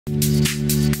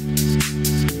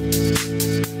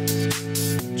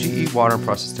GE Water and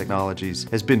Process Technologies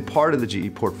has been part of the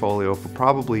GE portfolio for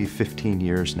probably 15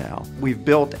 years now. We've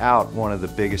built out one of the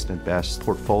biggest and best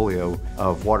portfolio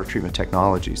of water treatment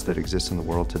technologies that exists in the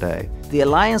world today. The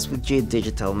alliance with GE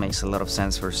Digital makes a lot of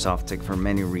sense for Softtek for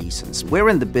many reasons. We're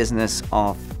in the business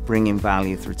of bringing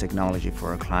value through technology for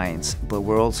our clients, but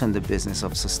we're also in the business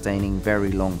of sustaining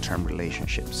very long-term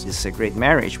relationships. It's a great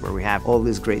marriage where we have all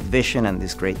this great vision and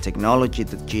this great technology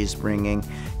that GE is bringing,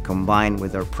 combined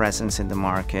with our presence in the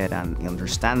market and the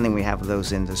understanding we have of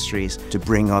those industries to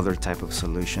bring other type of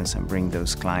solutions and bring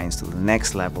those clients to the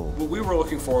next level. What we were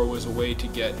looking for was a way to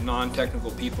get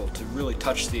non-technical people to really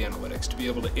touch the analytics, to be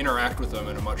able to interact with them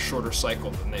in a much shorter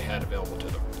cycle than they had available to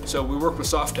them. So we worked with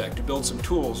Softtek to build some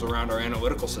tools around our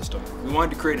analytical system. We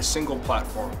wanted to create a single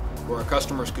platform where our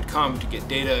customers could come to get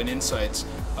data and insights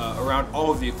around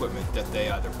all of the equipment that they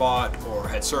either bought or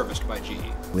had serviced by GE.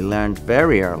 We learned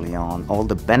very early on all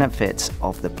the benefits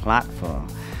of the platform,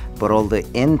 but all the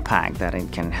impact that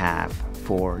it can have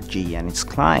for GE and its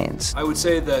clients. I would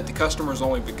say that the customer's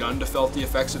only begun to felt the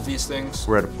effects of these things.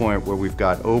 We're at a point where we've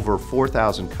got over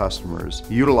 4,000 customers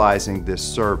utilizing this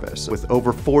service with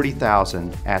over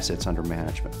 40,000 assets under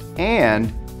management.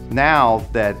 And now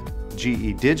that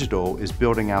GE Digital is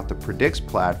building out the Predix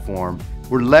platform,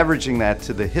 we're leveraging that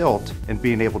to the hilt and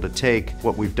being able to take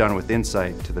what we've done with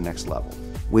Insight to the next level.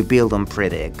 We build on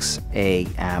Predix, a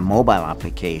mobile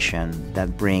application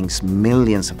that brings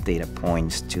millions of data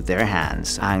points to their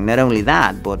hands. And not only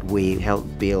that, but we help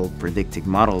build predictive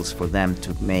models for them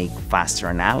to make faster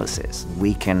analysis.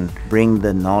 We can bring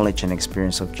the knowledge and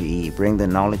experience of GE, bring the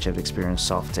knowledge and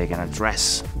experience of Softtek, and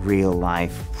address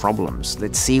real-life problems.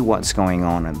 Let's see what's going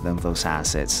on in those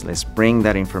assets. Let's bring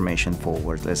that information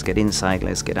forward. Let's get insight,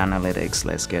 let's get analytics,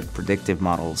 let's get predictive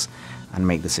models, and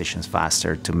make decisions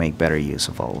faster to make better use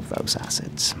of all of those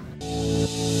assets.